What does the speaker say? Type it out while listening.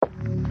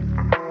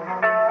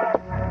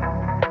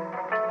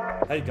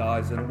Hey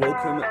guys, and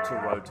welcome to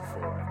Road to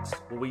Forex,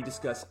 where we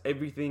discuss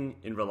everything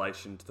in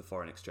relation to the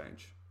foreign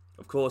exchange.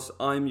 Of course,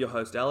 I'm your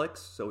host Alex,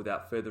 so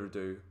without further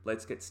ado,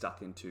 let's get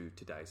stuck into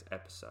today's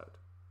episode.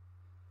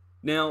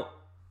 Now,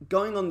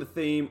 going on the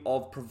theme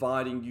of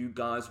providing you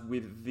guys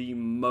with the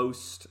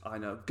most,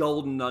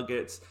 golden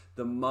nuggets,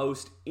 the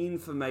most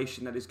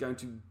information that is going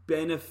to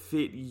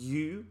benefit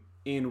you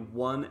in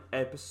one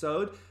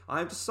episode,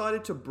 I've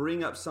decided to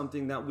bring up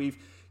something that we've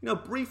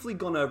briefly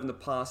gone over in the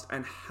past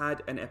and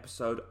had an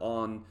episode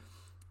on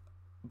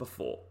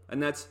before,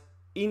 and that's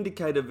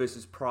indicator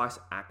versus price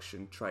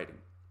action trading.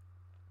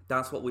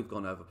 That's what we've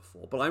gone over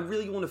before, but I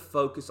really want to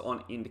focus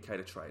on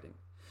indicator trading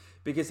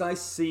because I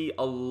see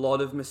a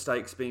lot of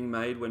mistakes being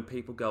made when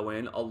people go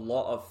in, a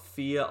lot of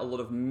fear, a lot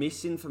of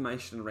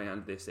misinformation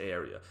around this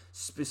area,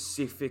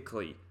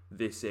 specifically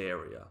this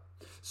area.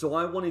 So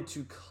I wanted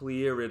to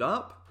clear it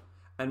up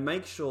and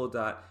make sure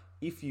that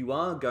if you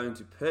are going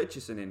to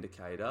purchase an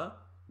indicator,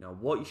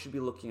 what you should be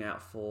looking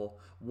out for,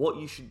 what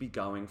you should be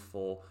going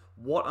for,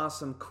 what are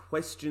some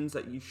questions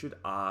that you should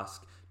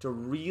ask to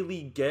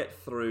really get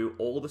through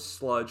all the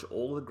sludge,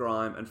 all the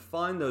grime, and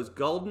find those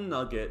golden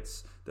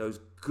nuggets, those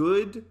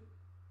good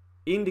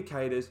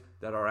indicators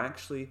that are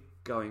actually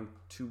going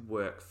to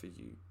work for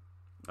you.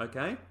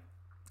 Okay?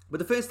 But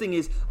the first thing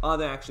is, are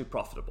they actually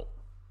profitable?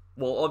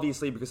 Well,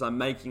 obviously, because I'm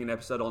making an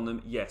episode on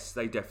them, yes,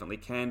 they definitely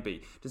can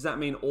be. Does that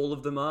mean all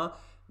of them are?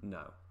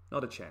 No.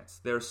 Not a chance.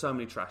 There are so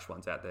many trash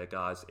ones out there,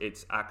 guys.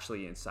 It's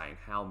actually insane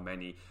how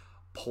many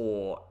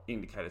poor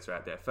indicators are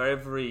out there. For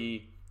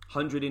every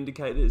 100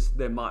 indicators,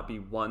 there might be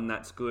one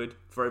that's good.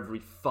 For every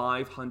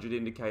 500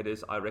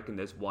 indicators, I reckon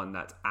there's one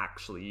that's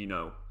actually,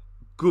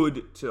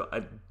 good to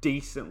a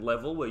decent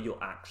level where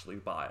you'll actually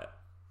buy it.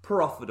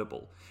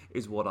 Profitable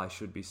is what I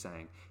should be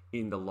saying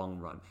in the long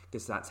run,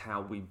 because that's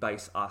how we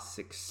base our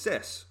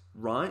success,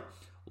 right?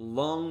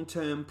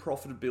 Long-term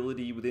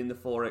profitability within the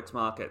Forex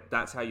market.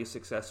 That's how you're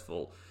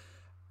successful.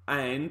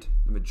 And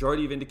the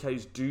majority of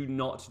indicators do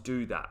not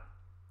do that.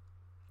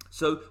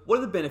 So what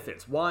are the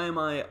benefits? Why am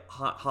I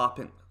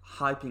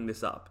hyping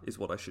this up is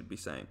what I should be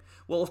saying.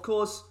 Well, of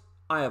course,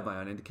 I have my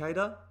own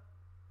indicator.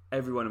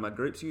 Everyone in my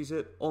groups use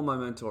it. All my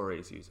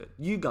mentorees use it.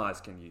 You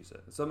guys can use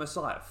it. It's on my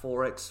site,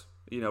 Forex,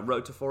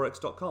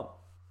 roadtoforex.com.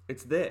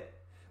 It's there.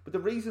 But the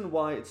reason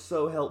why it's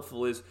so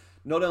helpful is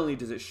not only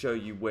does it show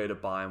you where to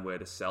buy and where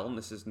to sell, and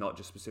this is not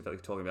just specifically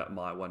talking about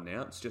my one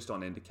now, it's just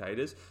on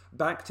indicators,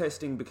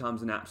 backtesting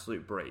becomes an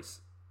absolute breeze.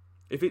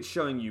 If it's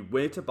showing you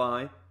where to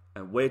buy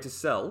and where to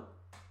sell,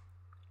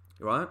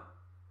 right?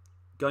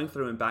 Going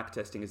through and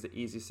backtesting is the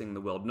easiest thing in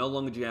the world. No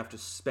longer do you have to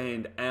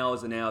spend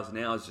hours and hours and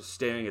hours just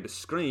staring at a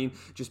screen,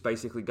 just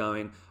basically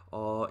going,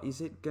 is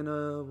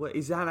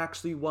that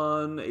actually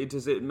one?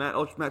 Does it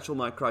match all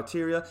my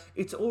criteria?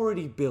 It's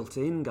already built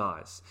in,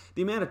 guys.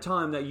 The amount of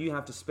time that you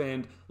have to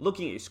spend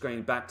looking at your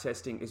screen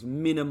backtesting is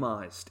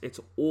minimized. It's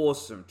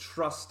awesome.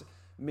 Trust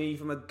me,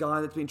 from a guy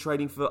that's been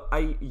trading for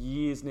 8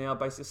 years now,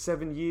 basically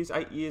 7 years,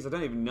 8 years, I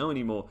don't even know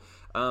anymore.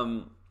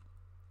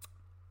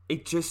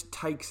 It just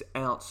takes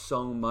out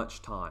so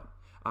much time.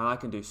 And I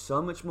can do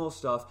so much more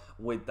stuff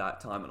with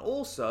that time. And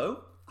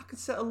also, I can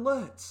set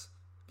alerts.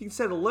 You can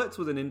set alerts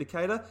with an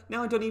indicator.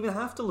 Now I don't even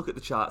have to look at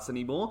the charts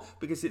anymore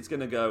because it's going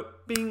to go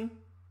bing,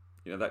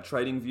 that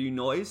trading view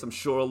noise. I'm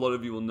sure a lot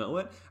of you will know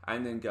it.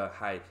 And then go,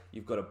 hey,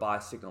 you've got a buy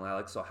signal,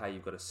 Alex, or hey,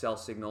 you've got a sell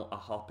signal. I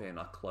hop in,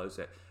 I close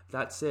it.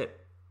 That's it.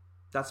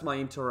 That's my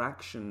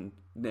interaction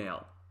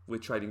now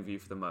with TradingView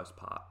for the most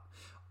part.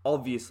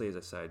 Obviously, as I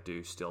say, I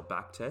do still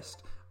backtest.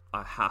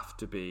 I have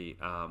to be,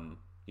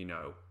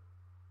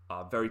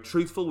 very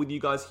truthful with you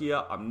guys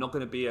here. I'm not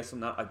going to BS on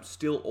that. I'm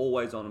still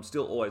always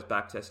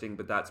backtesting,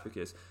 but that's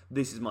because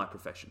this is my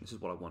profession. This is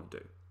what I want to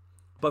do.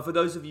 But for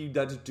those of you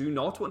that do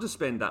not want to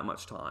spend that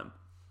much time,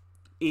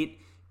 it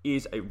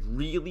is a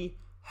really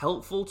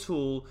helpful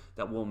tool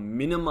that will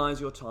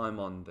minimize your time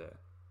on there.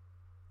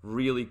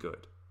 Really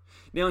good.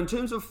 Now, in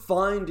terms of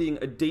finding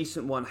a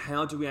decent one,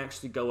 how do we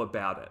actually go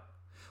about it?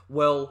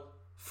 Well,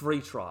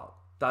 free trial.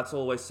 That's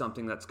always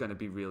something that's going to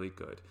be really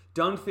good.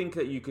 Don't think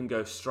that you can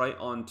go straight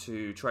on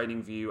to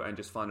TradingView and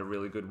just find a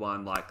really good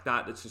one like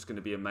that. It's just going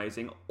to be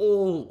amazing.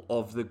 All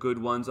of the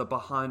good ones are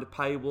behind a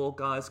paywall,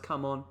 guys.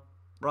 Come on,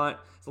 right?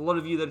 There's a lot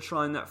of you that are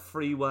trying that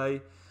free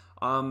way.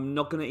 I'm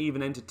not going to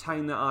even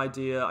entertain that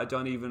idea. I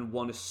don't even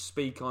want to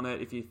speak on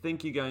it. If you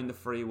think you're going the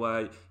free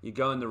way, you're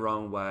going the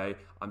wrong way.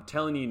 I'm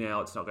telling you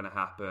now, it's not going to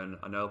happen.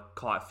 I know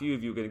quite a few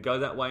of you are going to go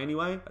that way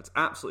anyway. That's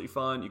absolutely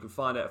fine. You can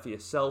find out for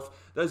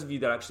yourself. Those of you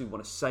that actually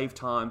want to save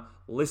time,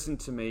 listen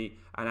to me,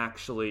 and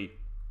actually,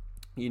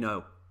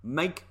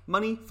 make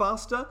money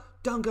faster,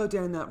 don't go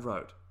down that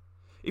road.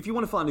 If you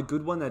want to find a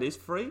good one that is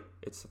free,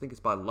 I think it's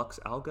by Lux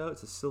Algo.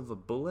 It's a silver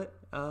bullet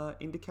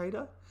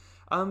indicator.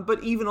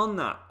 But even on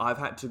that, I've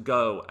had to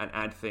go and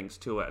add things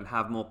to it and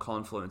have more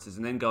confluences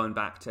and then go and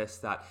back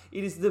test that.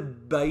 It is the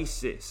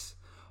basis,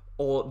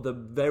 or the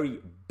very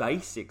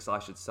basics, I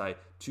should say,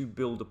 to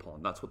build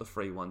upon. That's what the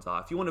free ones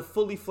are. If you want a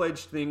fully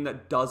fledged thing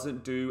that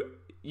doesn't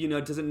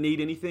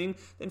need anything,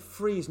 then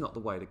free is not the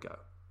way to go.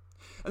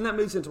 And that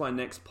moves into my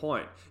next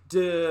point.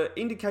 Do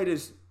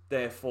indicators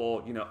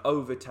therefore,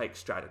 overtake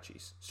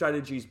strategies?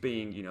 Strategies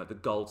being, the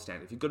gold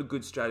standard. If you've got a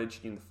good strategy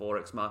in the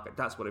Forex market,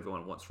 that's what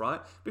everyone wants,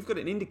 right? But if you've got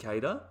an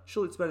indicator,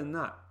 surely it's better than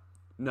that.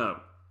 No.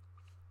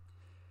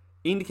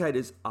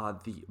 Indicators are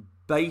the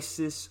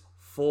basis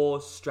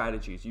for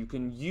strategies. You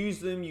can use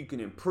them, you can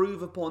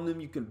improve upon them,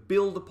 you can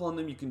build upon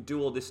them, you can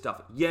do all this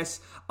stuff.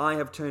 Yes, I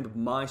have turned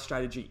my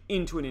strategy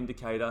into an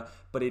indicator,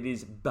 but it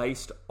is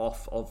based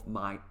off of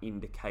my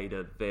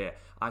indicator there.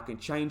 I can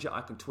change it,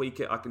 I can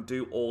tweak it, I can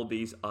do all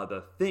these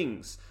other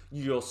things.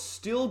 You're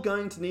still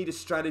going to need a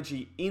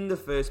strategy in the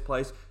first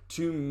place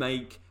to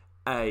make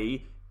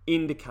a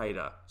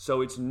indicator. So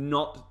it's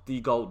not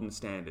the golden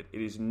standard.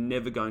 It is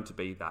never going to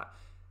be that.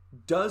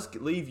 Does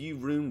leave you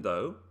room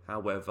though,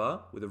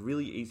 however, with a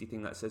really easy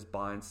thing that says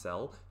buy and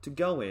sell, to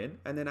go in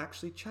and then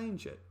actually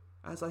change it.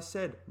 As I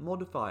said,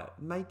 modify it,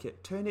 make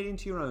it, turn it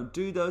into your own,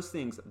 do those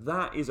things.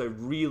 That is a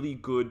really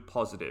good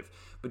positive.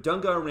 But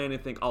don't go around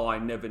and think, oh, I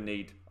never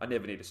need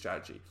a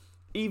strategy.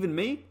 Even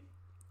me,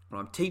 when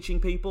I'm teaching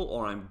people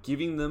or I'm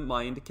giving them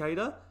my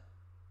indicator,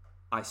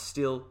 I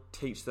still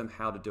teach them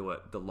how to do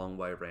it the long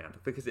way around.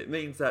 Because it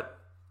means that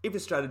if a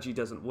strategy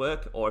doesn't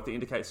work or if the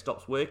indicator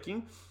stops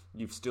working,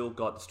 you've still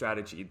got the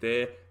strategy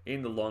there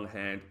in the long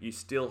hand. You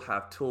still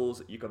have tools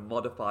that you can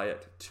modify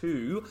it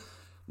to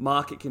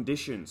market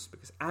conditions.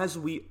 Because as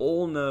we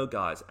all know,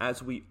 guys,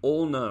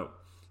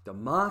 the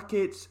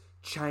markets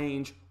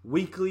change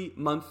weekly,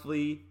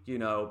 monthly,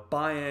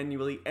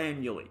 biannually,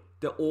 annually.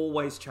 They're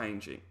always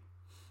changing.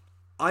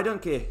 I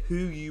don't care who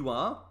you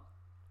are.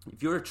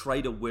 If you're a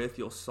trader worth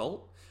your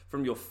salt,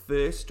 from your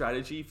first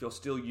strategy, if you're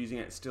still using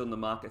it, still in the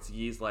markets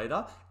years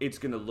later, it's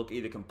going to look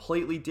either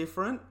completely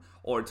different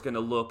or it's going to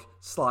look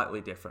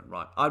slightly different,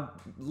 right? I'd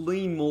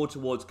lean more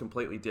towards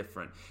completely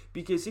different.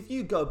 Because if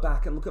you go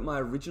back and look at my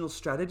original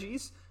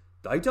strategies,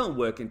 they don't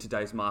work in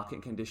today's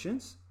market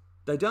conditions.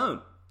 They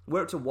don't.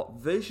 We're up to what,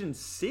 version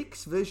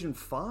 6, version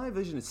 5,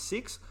 version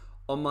 6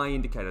 on my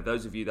indicator.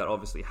 Those of you that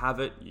obviously have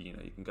it, you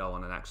can go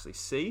on and actually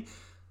see.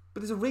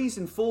 But there's a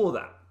reason for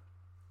that.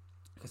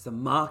 Because the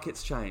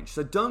market's changed.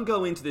 So don't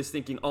go into this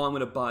thinking, oh, I'm going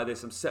to buy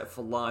this, I'm set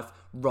for life.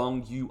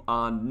 Wrong, you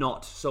are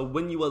not. So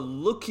when you are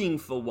looking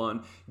for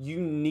one,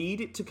 you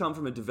need it to come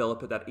from a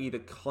developer that either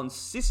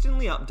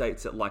consistently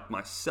updates it like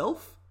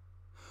myself,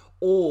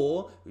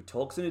 or who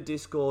talks in a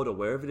Discord or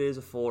wherever it is,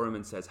 a forum,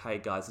 and says, hey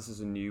guys, this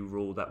is a new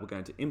rule that we're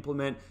going to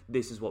implement.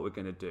 This is what we're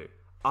going to do.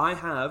 I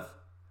have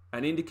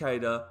an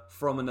indicator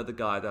from another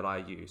guy that I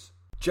use.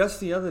 Just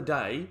the other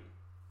day,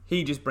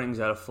 he just brings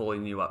out a fully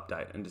new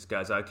update and just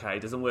goes, okay,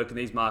 it doesn't work in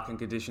these market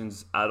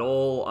conditions at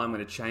all. I'm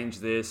going to change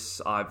this.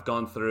 I've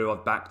gone through,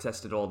 I've back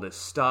tested all this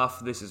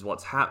stuff. This is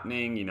what's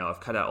happening. I've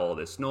cut out all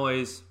this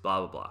noise, blah,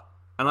 blah, blah.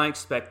 And I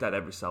expect that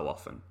every so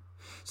often.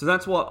 So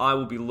that's what I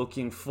will be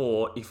looking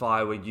for if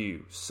I were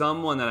you.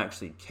 Someone that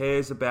actually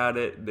cares about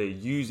it. They're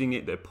using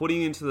it. They're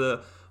putting it into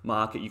the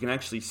market. You can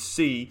actually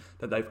see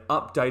that they've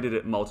updated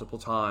it multiple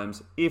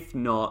times. If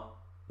not,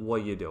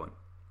 what are you doing?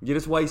 You're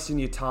just wasting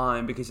your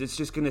time because it's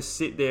just going to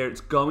sit there.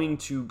 It's going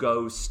to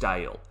go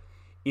stale.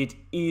 It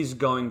is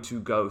going to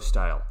go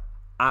stale.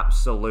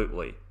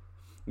 Absolutely.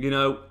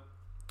 The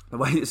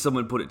way that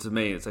someone put it to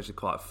me, it's actually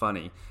quite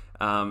funny,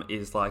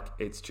 is like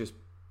it's just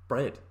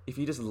bread. If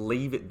you just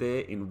leave it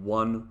there in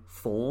one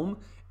form,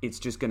 it's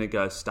just going to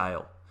go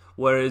stale.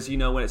 Whereas,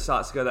 when it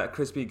starts to go that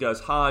crispy, goes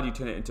hard, you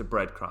turn it into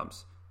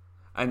breadcrumbs.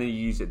 And then you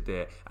use it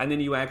there. And then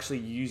you actually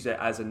use it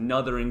as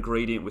another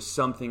ingredient with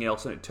something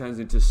else and it turns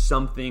into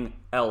something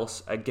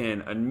else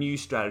again, a new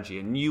strategy,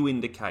 a new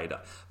indicator.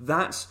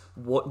 That's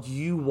what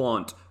you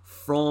want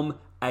from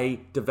a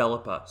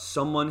developer,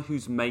 someone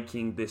who's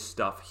making this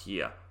stuff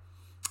here.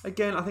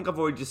 Again, I think I've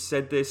already just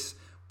said this,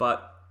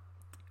 but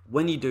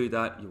when you do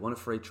that, you want a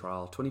free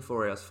trial,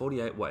 24 hours,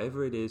 48,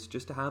 whatever it is,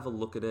 just to have a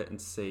look at it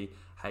and see,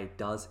 hey,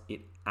 does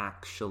it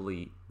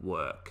actually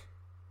work?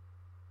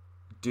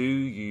 Do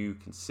you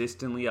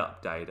consistently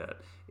update it?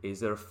 Is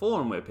there a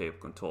forum where people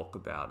can talk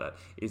about it?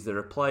 Is there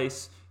a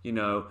place,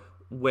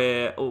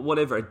 where, or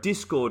whatever, a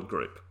Discord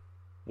group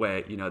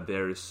where,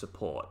 there is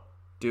support?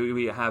 Do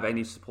we have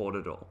any support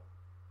at all?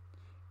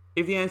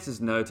 If the answer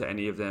is no to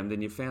any of them,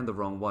 then you found the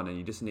wrong one and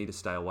you just need to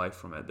stay away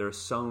from it. There are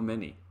so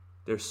many.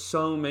 There's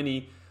so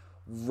many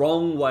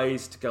wrong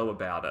ways to go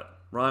about it,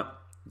 right?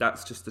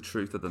 That's just the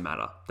truth of the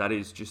matter. That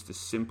is just the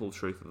simple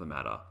truth of the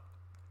matter.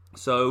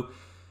 So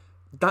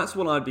that's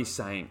what I'd be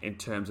saying in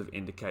terms of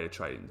indicator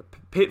trading. The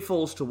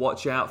pitfalls to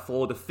watch out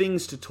for, the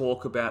things to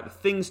talk about, the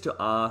things to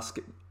ask,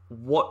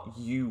 what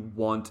you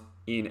want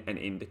in an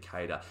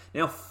indicator.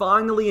 Now,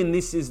 finally, and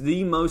this is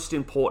the most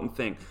important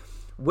thing,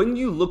 when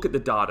you look at the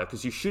data,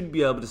 because you should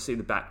be able to see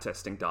the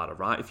backtesting data,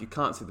 right? If you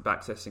can't see the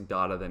backtesting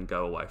data, then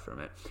go away from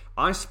it.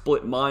 I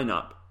split mine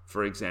up,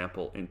 for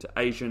example, into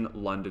Asian,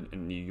 London,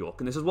 and New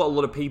York. And this is what a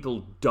lot of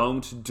people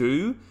don't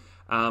do.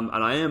 And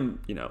I am,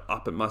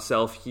 up at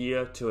myself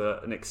here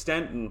to an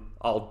extent, and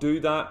I'll do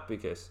that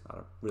because I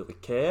don't really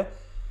care.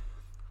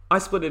 I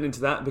split it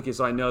into that because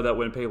I know that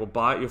when people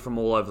buy it, you're from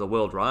all over the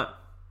world, right?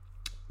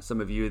 Some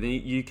of you are in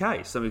the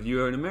UK, some of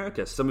you are in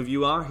America, some of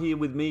you are here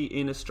with me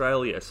in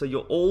Australia. So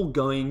you're all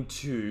going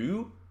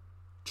to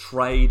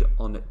trade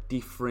on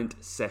different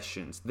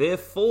sessions.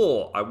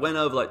 Therefore, I went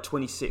over like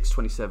 26,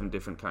 27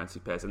 different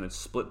currency pairs and then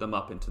split them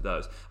up into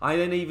those. I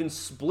then even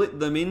split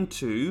them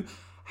into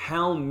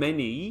how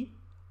many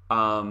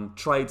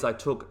trades I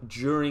took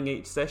during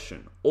each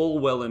session. All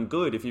well and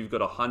good if you've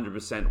got a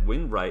 100%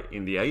 win rate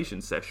in the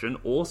Asian session,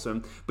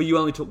 awesome, but you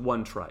only took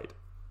one trade.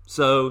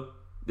 So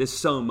there's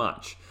so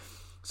much.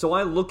 So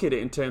I look at it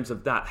in terms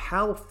of that.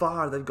 How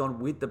far they've gone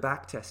with the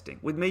back testing.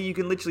 With me, you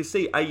can literally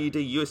see AUD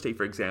USD,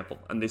 for example,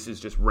 and this is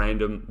just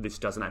random. This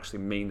doesn't actually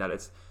mean that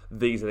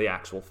these are the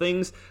actual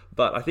things,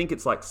 but I think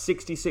it's like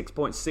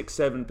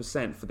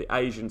 66.67% for the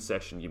Asian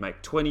session. You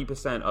make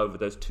 20% over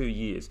those 2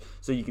 years.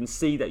 So you can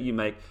see that you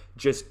make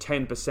just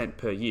 10%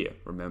 per year.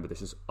 Remember,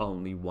 this is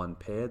only one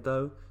pair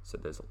though, so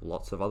there's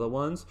lots of other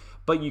ones.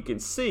 But you can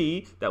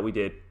see that we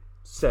did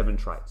 7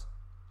 trades,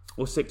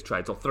 or 6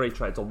 trades, or 3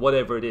 trades, or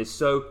whatever it is.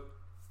 So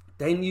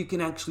then you can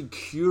actually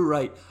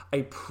curate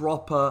a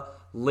proper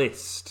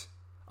list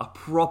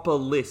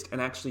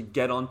and actually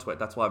get onto it.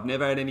 That's why I've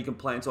never had any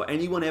complaints or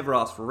anyone ever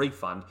asked for a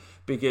refund,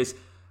 because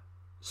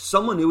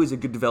someone who is a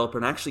good developer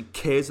and actually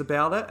cares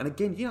about it, and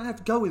again, you don't have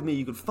to go with me,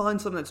 you can find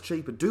something that's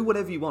cheaper, do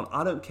whatever you want,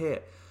 I don't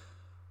care.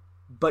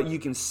 But you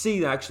can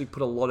see they actually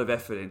put a lot of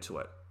effort into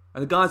it.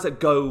 And the guys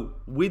that go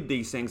with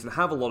these things and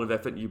have a lot of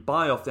effort and you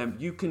buy off them,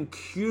 you can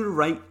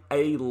curate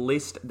a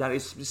list that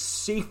is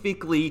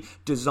specifically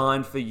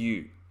designed for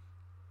you.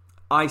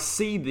 I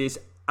see this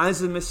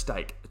as a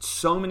mistake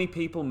so many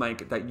people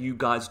make that you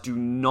guys do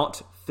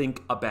not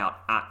think about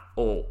at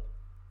all.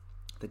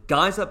 The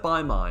guys that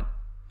buy mine,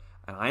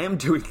 and I am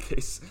doing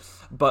this,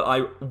 but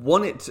I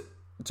want it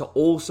to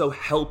also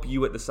help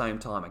you at the same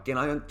time. Again,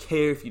 I don't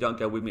care if you don't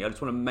go with me. I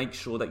just want to make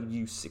sure that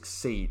you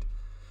succeed.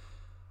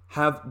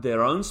 Have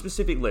their own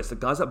specific list. The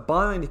guys that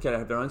buy an indicator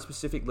have their own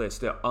specific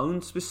list, their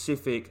own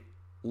specific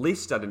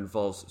list that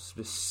involves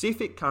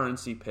specific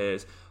currency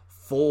pairs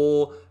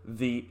for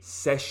the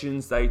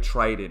sessions they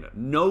trade in.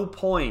 No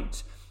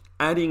point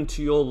adding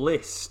to your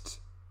list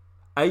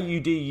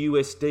AUD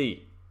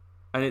USD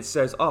and it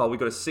says, oh, we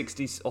got a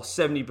 60 or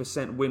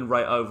 70% win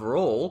rate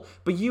overall,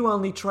 but you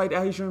only trade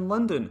Asia and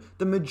London.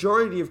 The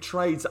majority of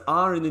trades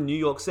are in the New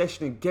York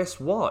session, and guess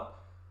what?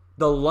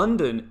 The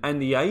London and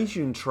the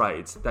Asian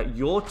trades that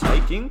you're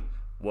taking,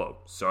 whoa,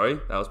 sorry,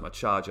 that was my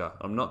charger.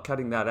 I'm not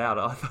cutting that out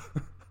either.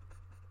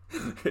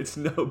 It's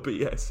no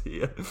BS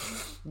here.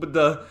 But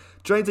the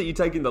trades that you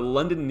take in the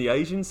London and the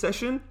Asian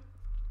session,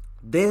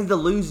 they're the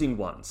losing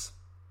ones.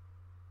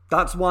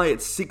 That's why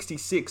it's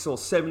 66 or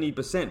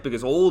 70%,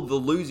 because all the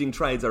losing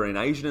trades are in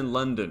Asian and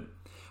London.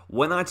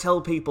 When I tell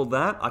people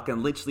that, I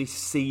can literally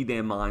see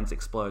their minds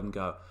explode and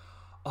go,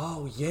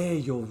 oh yeah,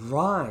 you're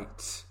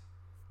right.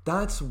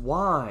 That's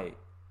why.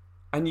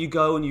 And you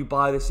go and you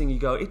buy this thing, you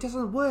go, it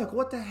doesn't work.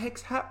 What the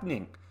heck's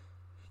happening?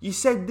 You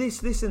said this,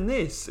 this, and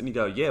this. And you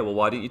go, yeah, well,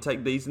 why didn't you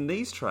take these and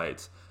these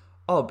trades?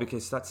 Oh,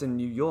 because that's in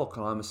New York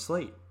and I'm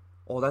asleep.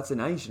 Or that's in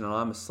Asian and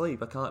I'm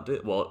asleep. I can't do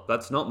it. Well,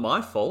 that's not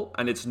my fault,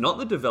 and it's not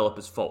the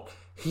developer's fault.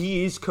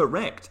 He is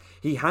correct.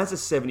 He has a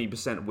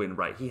 70% win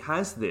rate. He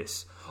has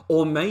this.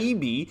 Or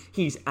maybe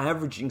he's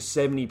averaging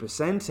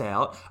 70%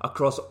 out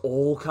across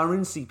all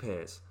currency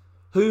pairs.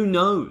 Who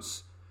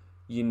knows?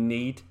 You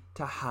need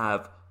to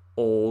have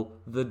all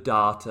the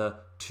data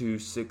to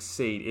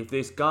succeed. If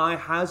this guy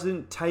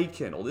hasn't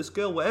taken, or this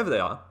girl, whatever they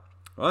are,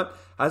 right,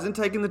 hasn't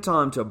taken the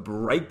time to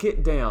break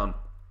it down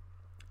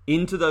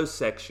into those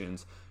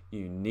sections,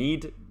 you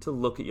need to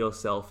look at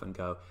yourself and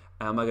go,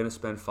 am I going to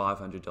spend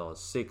 $500,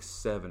 $6,000,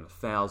 $7,000,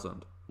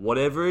 $1,000,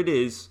 whatever it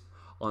is,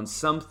 on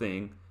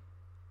something,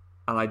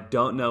 and I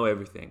don't know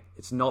everything.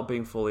 It's not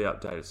being fully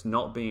updated. It's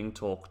not being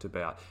talked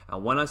about.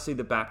 And when I see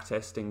the back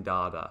testing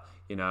data,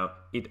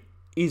 it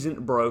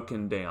isn't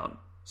broken down,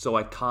 so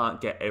I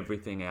can't get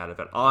everything out of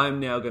it. I'm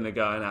now going to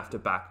go and have to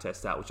back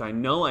test that, which I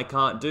know I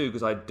can't do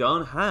because I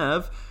don't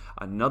have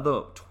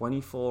another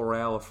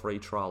 24-hour free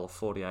trial of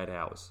 48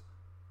 hours.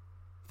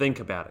 Think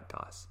about it,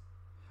 guys.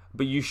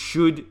 But you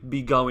should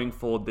be going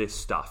for this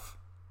stuff.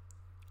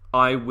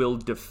 I will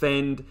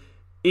defend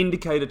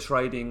indicator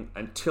trading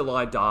until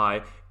I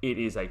die. It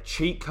is a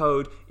cheat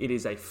code. It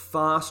is a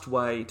fast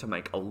way to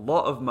make a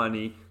lot of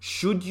money.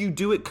 Should you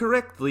do it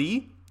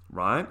correctly,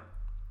 right?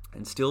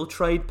 And still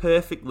trade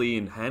perfectly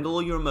and handle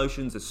all your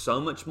emotions. There's so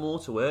much more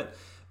to it.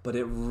 But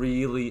it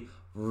really,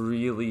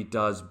 really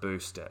does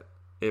boost it.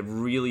 It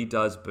really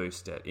does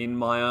boost it. In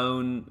my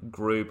own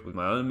group, with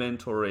my own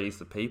mentorees,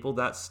 the people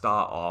that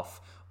start off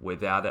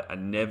without it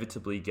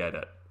inevitably get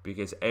it,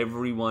 because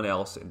everyone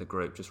else in the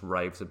group just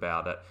raves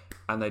about it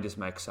and they just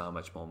make so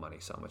much more money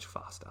so much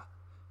faster.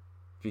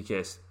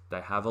 Because they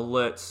have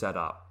alerts set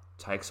up.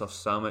 Takes off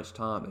so much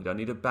time. They don't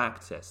need a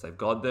back test. They've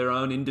got their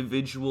own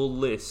individual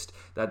list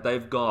that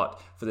they've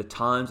got for the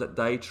times that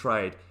they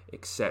trade,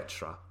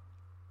 etc.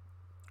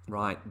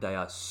 Right? They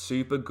are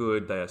super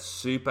good. They are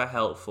super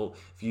helpful.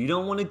 If you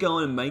don't want to go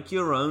and make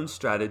your own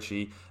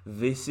strategy,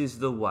 this is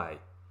the way.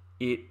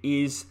 It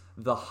is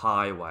the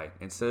highway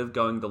instead of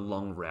going the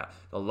long route.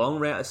 The long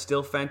route is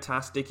still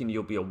fantastic and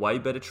you'll be a way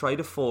better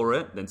trader for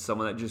it than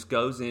someone that just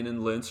goes in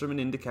and learns from an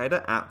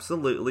indicator.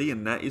 Absolutely,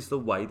 and that is the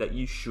way that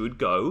you should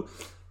go.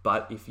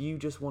 But if you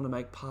just want to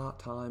make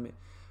part-time,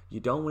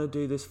 you don't want to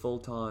do this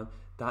full-time,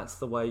 that's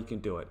the way you can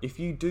do it. If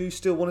you do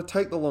still want to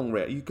take the long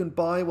route, you can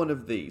buy one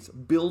of these,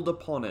 build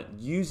upon it,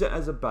 use it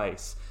as a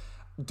base,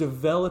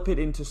 develop it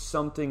into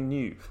something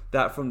new.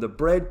 That from the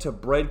bread to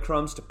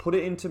breadcrumbs to put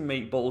it into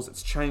meatballs,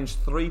 it's changed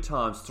 3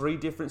 times, 3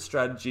 different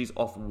strategies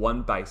off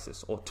one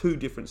basis, or 2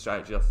 different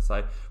strategies, I have to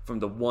say, from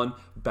the one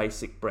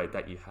basic bread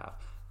that you have.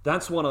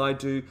 That's what I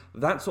do.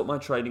 That's what my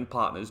trading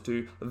partners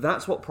do.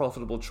 That's what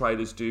profitable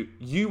traders do.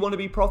 You want to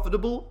be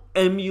profitable?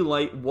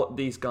 Emulate what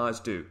these guys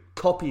do.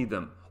 Copy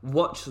them.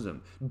 Watch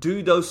them.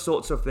 Do those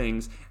sorts of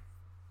things.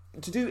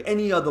 To do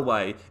any other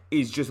way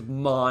is just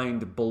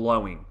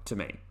mind-blowing to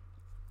me.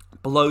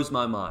 Blows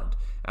my mind.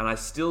 And I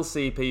still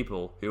see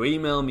people who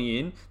email me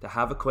in to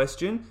have a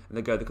question and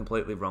they go the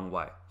completely wrong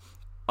way.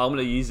 I'm going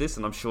to use this,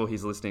 and I'm sure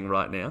he's listening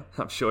right now.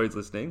 I'm sure he's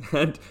listening.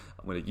 And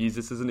I'm going to use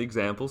this as an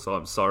example, so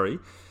I'm sorry.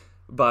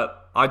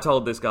 But I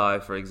told this guy,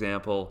 for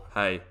example,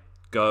 hey,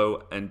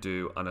 go and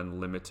do an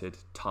unlimited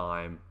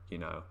time,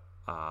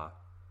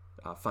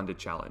 funded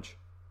challenge.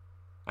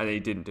 And he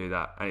didn't do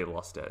that, and he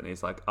lost it. And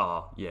he's like,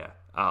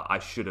 I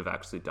should have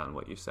actually done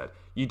what you said.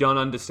 You don't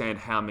understand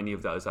how many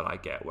of those that I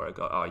get where I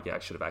go, I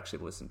should have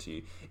actually listened to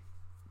you.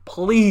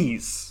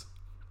 Please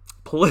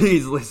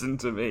listen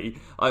to me.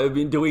 I have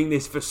been doing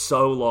this for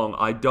so long.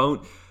 I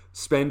don't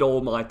spend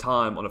all my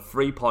time on a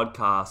free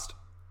podcast,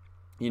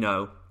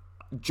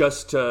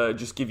 just to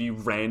give you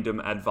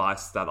random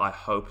advice that I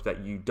hope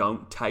that you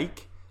don't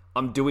take.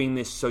 I'm doing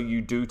this so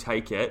you do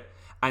take it,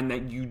 and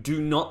that you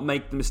do not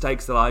make the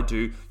mistakes that I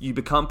do. You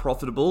become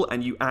profitable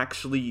and you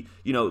actually,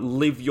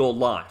 live your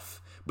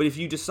life. But if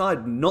you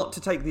decide not to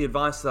take the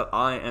advice that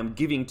I am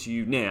giving to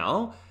you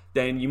now,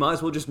 then you might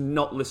as well just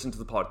not listen to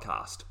the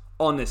podcast.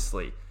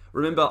 Honestly.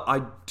 Remember,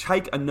 I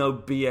take a no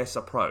BS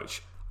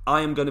approach.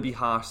 I am going to be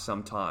harsh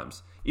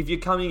sometimes. If you're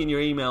coming and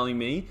you're emailing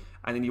me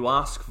and then you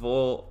ask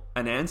for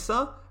an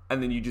answer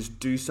and then you just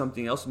do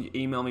something else and you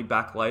email me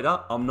back later,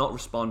 I'm not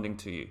responding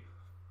to you.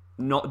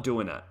 Not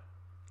doing it.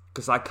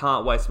 Because I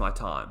can't waste my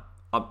time.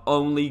 I'm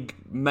only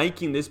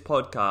making this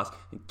podcast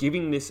and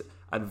giving this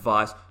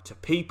advice to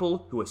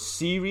people who are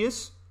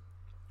serious,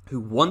 who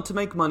want to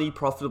make money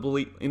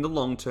profitably in the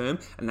long term,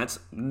 and that's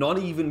not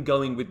even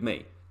going with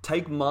me.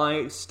 Take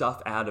my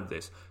stuff out of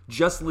this.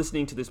 Just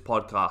listening to this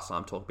podcast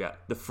I'm talking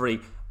about, the free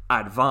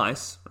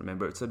advice,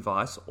 remember it's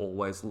advice,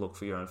 always look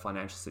for your own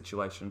financial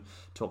situation,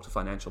 talk to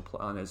financial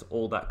planners,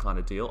 all that kind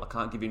of deal. I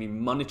can't give you any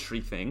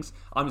monetary things.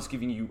 I'm just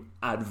giving you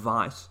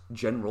advice,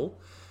 general.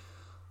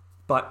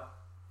 But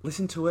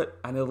listen to it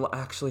and it'll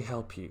actually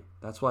help you.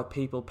 That's why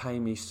people pay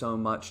me so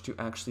much to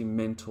actually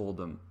mentor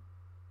them,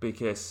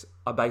 because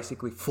I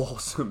basically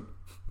force them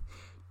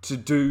to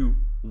do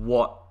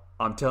what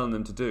I'm telling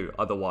them to do.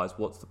 Otherwise,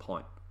 what's the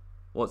point?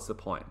 What's the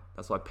point?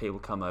 That's why people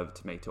come over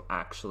to me to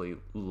actually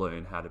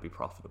learn how to be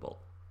profitable.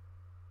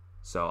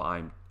 So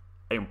I'm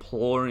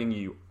imploring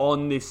you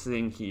on this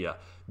thing here,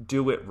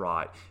 do it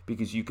right,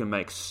 because you can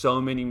make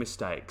so many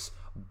mistakes.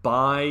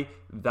 Buy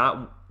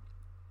that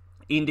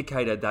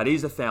indicator that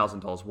is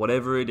 $1,000,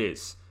 whatever it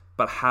is,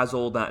 but has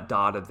all that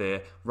data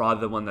there, rather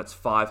than one that's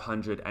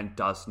 500 and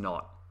does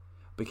not.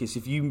 Because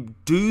if you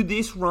do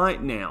this right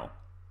now,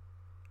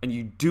 and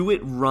you do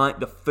it right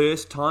the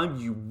first time,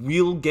 you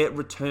will get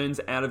returns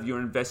out of your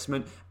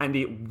investment and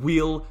it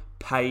will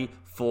pay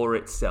for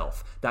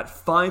itself. That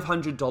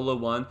 $500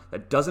 one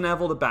that doesn't have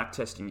all the back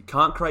testing, you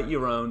can't create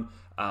your own,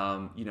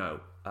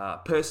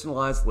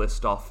 personalized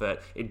list off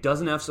it. It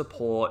doesn't have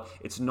support.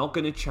 It's not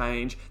going to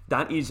change.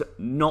 That is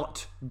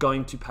not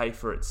going to pay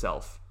for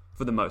itself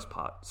for the most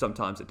part.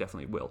 Sometimes it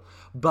definitely will.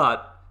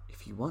 But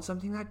if you want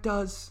something that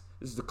does,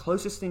 this is the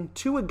closest thing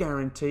to a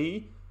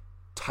guarantee,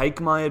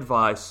 take my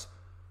advice.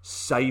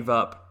 Save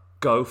up,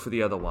 go for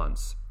the other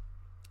ones.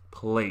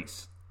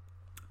 Please.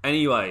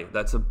 Anyway,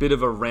 that's a bit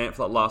of a rant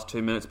for that last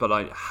 2 minutes, but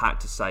I had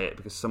to say it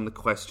because some of the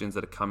questions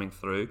that are coming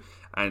through,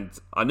 and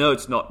I know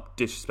it's not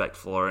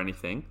disrespectful or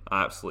anything.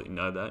 I absolutely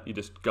know that. You're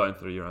just going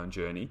through your own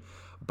journey.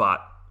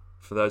 But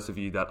for those of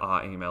you that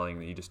are emailing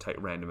and you just take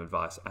random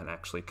advice and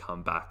actually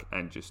come back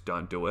and just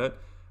don't do it,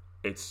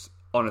 it's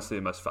honestly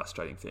the most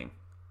frustrating thing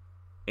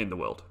in the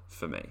world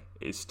for me,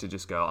 is to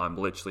just go, I'm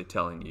literally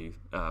telling you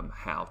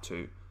how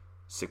to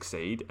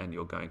succeed and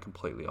you're going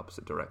completely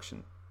opposite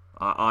direction.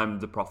 I'm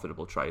the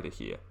profitable trader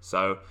here,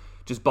 so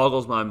just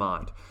boggles my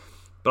mind.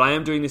 But I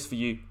am doing this for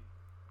you.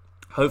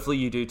 Hopefully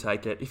you do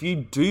take it. If you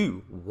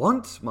do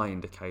want my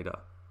indicator,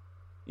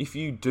 if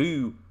you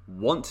do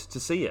want to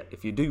see it,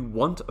 if you do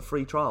want a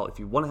free trial, if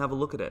you want to have a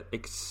look at it,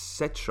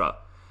 etc.,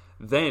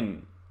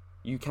 then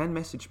you can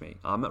message me.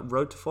 I'm at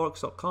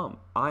roadtoforex.com.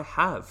 I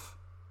have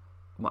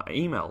my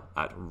email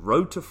at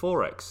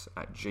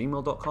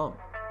roadtoforex@gmail.com.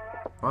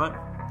 Alright?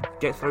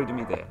 Get through to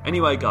me there.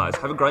 Anyway, guys,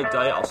 have a great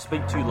day. I'll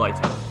speak to you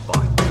later.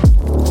 Bye.